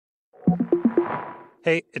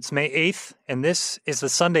Hey, it's May 8th, and this is the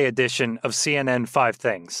Sunday edition of CNN 5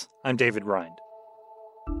 Things. I'm David Rind.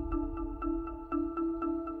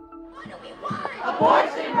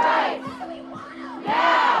 Abortion rights!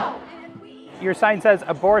 Now! Your sign says,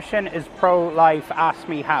 abortion is pro-life, ask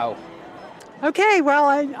me how. Okay, well,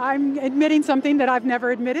 I'm admitting something that I've never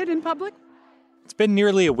admitted in public. It's been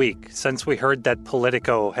nearly a week since we heard that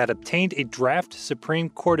Politico had obtained a draft Supreme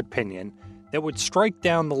Court opinion that would strike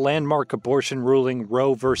down the landmark abortion ruling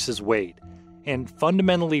Roe v. Wade and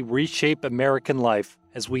fundamentally reshape American life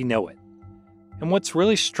as we know it. And what's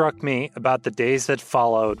really struck me about the days that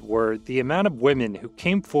followed were the amount of women who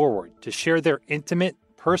came forward to share their intimate,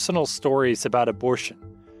 personal stories about abortion.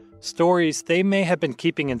 Stories they may have been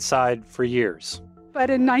keeping inside for years. But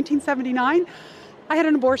in 1979, I had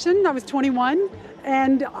an abortion. I was 21,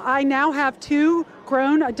 and I now have two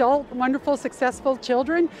grown, adult, wonderful, successful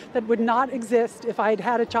children that would not exist if I had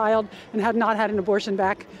had a child and had not had an abortion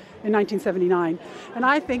back in 1979. And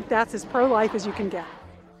I think that's as pro-life as you can get.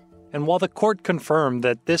 And while the court confirmed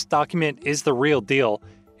that this document is the real deal,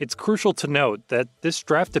 it's crucial to note that this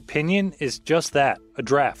draft opinion is just that, a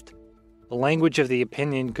draft. The language of the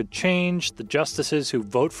opinion could change, the justices who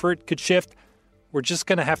vote for it could shift. We're just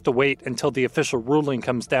going to have to wait until the official ruling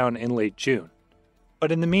comes down in late June.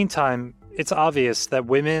 But in the meantime, it's obvious that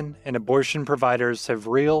women and abortion providers have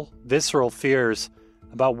real, visceral fears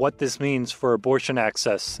about what this means for abortion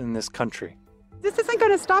access in this country. This isn't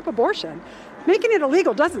going to stop abortion. Making it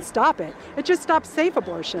illegal doesn't stop it. It just stops safe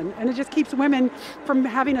abortion, and it just keeps women from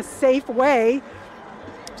having a safe way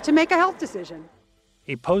to make a health decision.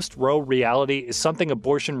 A post-Roe reality is something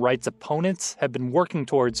abortion rights opponents have been working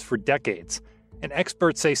towards for decades, and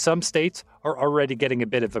experts say some states are already getting a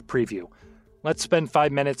bit of a preview. Let's spend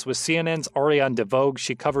 5 minutes with CNN's Ariane DeVogue.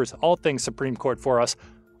 She covers all things Supreme Court for us.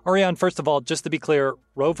 Ariane, first of all, just to be clear,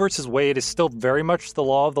 Roe v. Wade is still very much the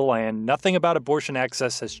law of the land. Nothing about abortion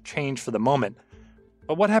access has changed for the moment.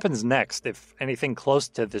 But what happens next if anything close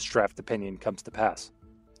to this draft opinion comes to pass?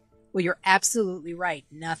 Well, you're absolutely right.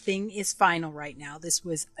 Nothing is final right now. This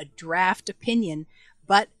was a draft opinion,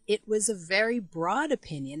 but it was a very broad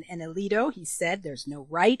opinion. And Alito, he said there's no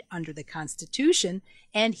right under the Constitution.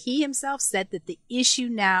 And he himself said that the issue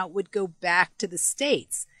now would go back to the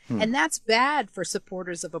states. And that's bad for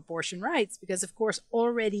supporters of abortion rights because, of course,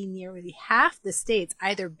 already nearly half the states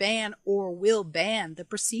either ban or will ban the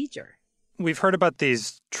procedure. We've heard about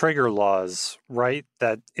these trigger laws, right?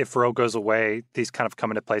 That if Roe goes away, these kind of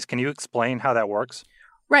come into place. Can you explain how that works?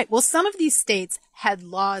 Right. Well, some of these states had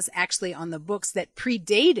laws actually on the books that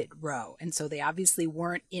predated Roe. And so they obviously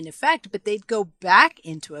weren't in effect, but they'd go back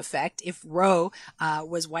into effect if Roe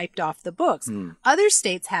was wiped off the books. Other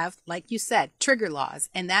states have, like you said, trigger laws.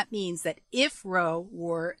 And that means that if Roe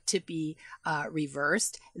were to be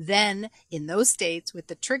reversed, then in those states with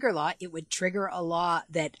the trigger law, it would trigger a law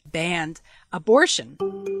that banned abortion.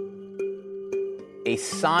 A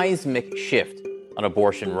seismic shift on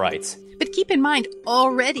abortion rights. But keep in mind,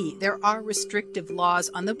 already there are restrictive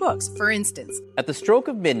laws on the books. For instance, at the stroke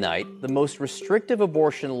of midnight, the most restrictive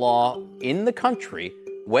abortion law in the country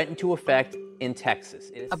went into effect in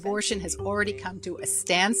Texas. Abortion has already come to a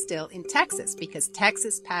standstill in Texas because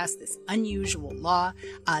Texas passed this unusual law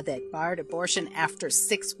that barred abortion after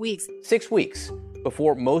 6 weeks. 6 weeks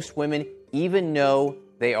before most women even know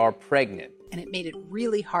they are pregnant. And it made it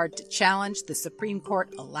really hard to challenge. The Supreme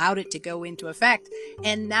Court allowed it to go into effect.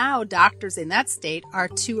 And now doctors in that state are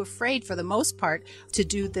too afraid, for the most part, to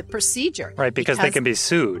do the procedure. Right, because they can be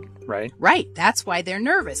sued, right? Right. That's why they're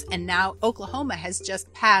nervous. And now Oklahoma has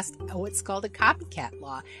just passed what's called a copycat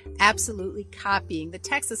law, absolutely copying the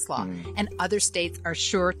Texas law. And other states are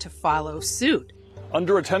sure to follow suit.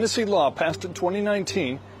 Under a Tennessee law passed in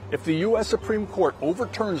 2019, if the U.S. Supreme Court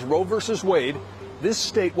overturns Roe v. Wade, this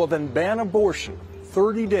state will then ban abortion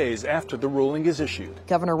 30 days after the ruling is issued.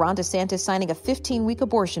 Governor Ron DeSantis signing a 15-week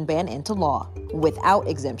abortion ban into law, without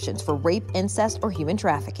exemptions for rape, incest, or human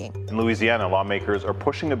trafficking. In Louisiana, lawmakers are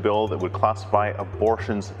pushing a bill that would classify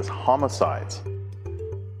abortions as homicides.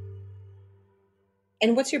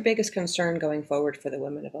 And what's your biggest concern going forward for the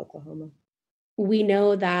women of Oklahoma? We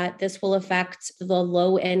know that this will affect the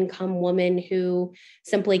low-income woman who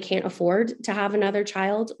simply can't afford to have another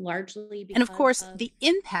child, largely because And of course, the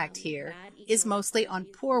impact here is mostly on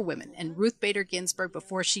poor women. And Ruth Bader Ginsburg,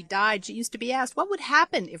 before she died, she used to be asked, what would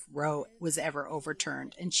happen if Roe was ever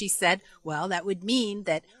overturned? And she said, well, that would mean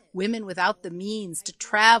that women without the means to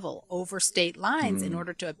travel over state lines in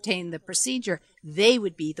order to obtain the procedure, they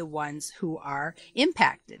would be the ones who are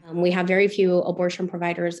impacted. We have very few abortion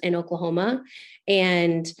providers in Oklahoma,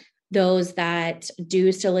 and Those that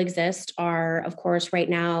do still exist are, of course, right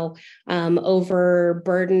now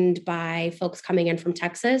overburdened by folks coming in from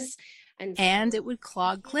Texas. And it would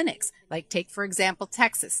clog clinics. Like take, for example,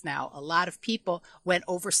 Texas now. A lot of people went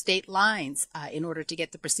over state lines in order to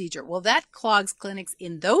get the procedure. Well, that clogs clinics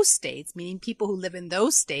in those states, meaning people who live in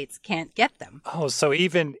those states can't get them. Oh, so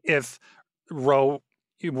even if Roe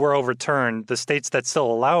were overturned, the states that still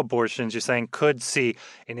allow abortions, you're saying, could see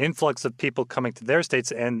an influx of people coming to their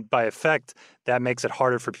states, and by effect, that makes it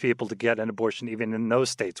harder for people to get an abortion even in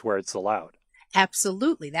those states where it's allowed.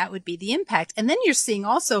 Absolutely. That would be the impact. And then you're seeing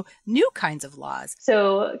also new kinds of laws.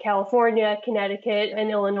 So California, Connecticut, and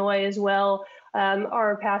Illinois as well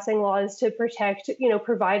are passing laws to protect,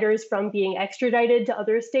 providers from being extradited to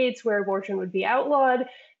other states where abortion would be outlawed.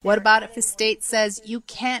 What about if a state says you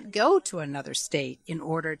can't go to another state in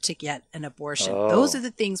order to get an abortion? Oh. Those are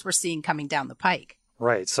the things we're seeing coming down the pike.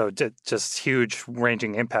 Right. So just huge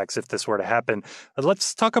ranging impacts if this were to happen. But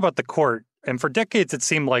let's talk about the court. And for decades, it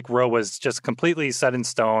seemed like Roe was just completely set in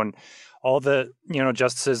stone. All the,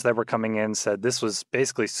 justices that were coming in said this was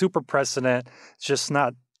basically super precedent. It's just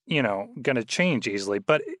not, going to change easily.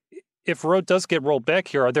 But if Roe does get rolled back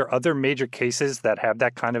here, are there other major cases that have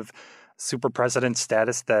that kind of super precedent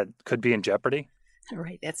status that could be in jeopardy?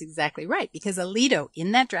 Right, that's exactly right. Because Alito,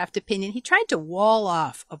 in that draft opinion, he tried to wall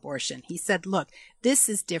off abortion. He said, look, this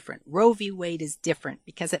is different. Roe v. Wade is different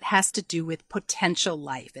because it has to do with potential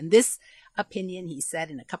life. And this opinion, he said,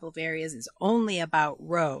 in a couple of areas is only about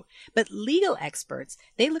Roe. But legal experts,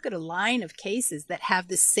 they look at a line of cases that have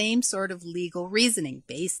the same sort of legal reasoning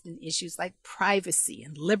based in issues like privacy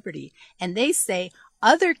and liberty. And they say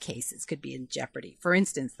other cases could be in jeopardy. For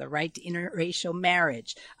instance, the right to interracial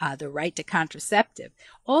marriage, the right to contraceptive,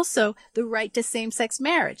 also the right to same-sex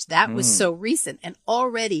marriage. That was so recent. And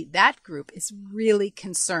already that group is really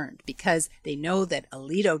concerned because they know that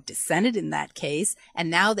Alito dissented in that case. And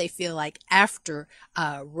now they feel like after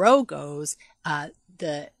Roe goes,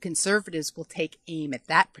 the conservatives will take aim at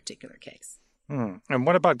that particular case. And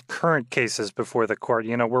what about current cases before the court?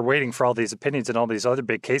 We're waiting for all these opinions and all these other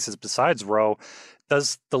big cases besides Roe.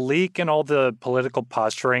 Does the leak and all the political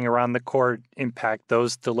posturing around the court impact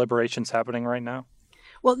those deliberations happening right now?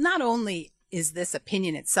 Well, not only is this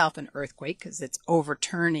opinion itself an earthquake because it's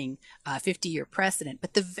overturning a 50-year precedent,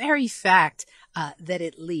 but the very fact that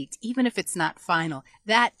it leaked, even if it's not final,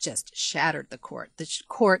 that just shattered the court. The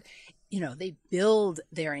court, they build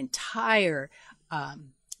their entire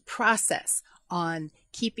process on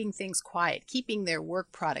keeping things quiet, keeping their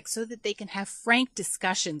work product so that they can have frank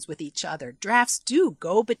discussions with each other. Drafts do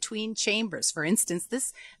go between chambers. For instance,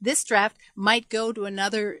 this draft might go to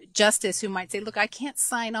another justice who might say, look, I can't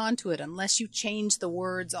sign on to it unless you change the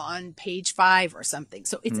words on page 5 or something.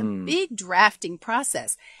 So it's a big drafting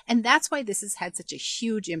process. And that's why this has had such a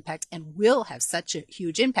huge impact and will have such a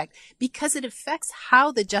huge impact because it affects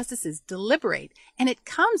how the justices deliberate. And it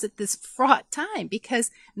comes at this fraught time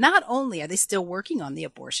because not only are they still working on the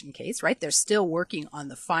abortion case, right? They're still working on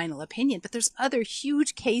the final opinion, but there's other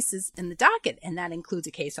huge cases in the docket. And that includes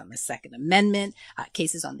a case on the Second Amendment,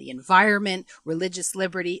 cases on the environment, religious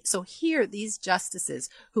liberty. So here, these justices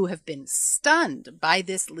who have been stunned by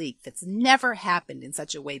this leak that's never happened in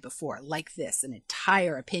such a way before, like this, an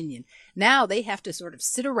entire opinion. Now they have to sort of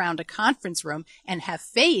sit around a conference room and have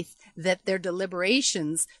faith that their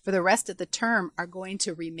deliberations for the rest of the term are going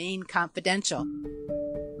to remain confidential.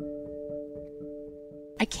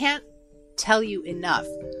 I can't tell you enough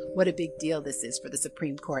what a big deal this is for the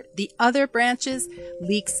Supreme Court. The other branches,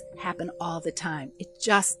 leaks happen all the time. It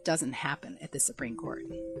just doesn't happen at the Supreme Court.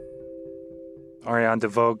 Ariane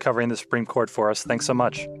DeVoe covering the Supreme Court for us. Thanks so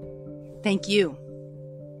much. Thank you.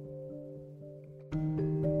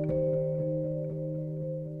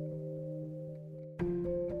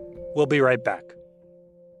 We'll be right back.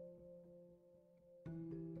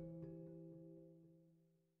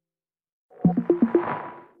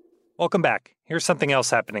 Welcome back. Here's something else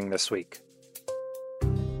happening this week.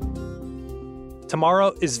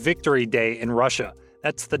 Tomorrow is Victory Day in Russia.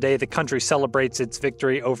 That's the day the country celebrates its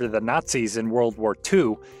victory over the Nazis in World War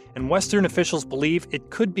II, and Western officials believe it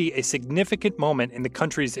could be a significant moment in the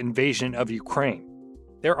country's invasion of Ukraine.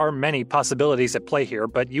 There are many possibilities at play here,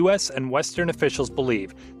 but U.S. and Western officials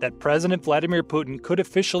believe that President Vladimir Putin could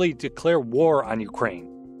officially declare war on Ukraine.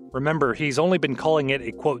 Remember, he's only been calling it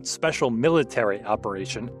a, quote, special military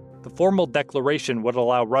operation. The formal declaration would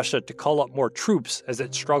allow Russia to call up more troops as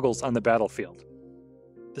it struggles on the battlefield.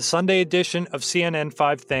 The Sunday edition of CNN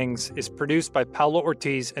 5 Things is produced by Paolo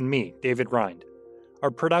Ortiz and me, David Rind.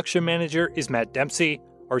 Our production manager is Matt Dempsey.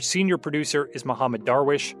 Our senior producer is Mohammed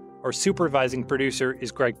Darwish. Our supervising producer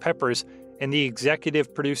is Greg Peppers. and the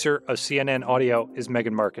executive producer of CNN Audio is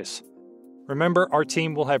Megan Marcus. Remember, our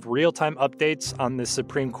team will have real-time updates on the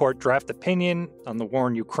Supreme Court draft opinion, on the war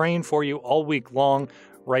in Ukraine for you all week long,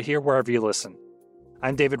 right here wherever you listen.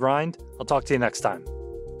 I'm David Rind. I'll talk to you next time.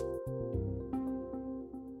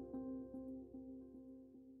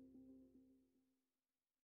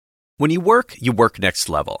 When you work next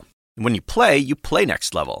level. And when you play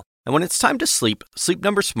next level. And when it's time to sleep, Sleep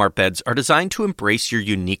Number smart beds are designed to embrace your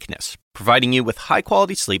uniqueness, providing you with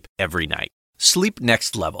high-quality sleep every night. Sleep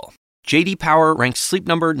next level. J.D. Power ranks Sleep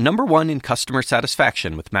Number #1 in customer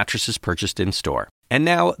satisfaction with mattresses purchased in-store. And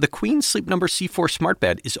now, the Queen Sleep Number C4 smart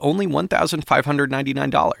bed is only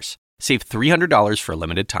 $1,599. Save $300 for a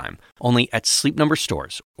limited time, only at Sleep Number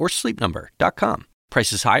stores or sleepnumber.com.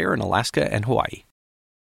 Prices higher in Alaska and Hawaii.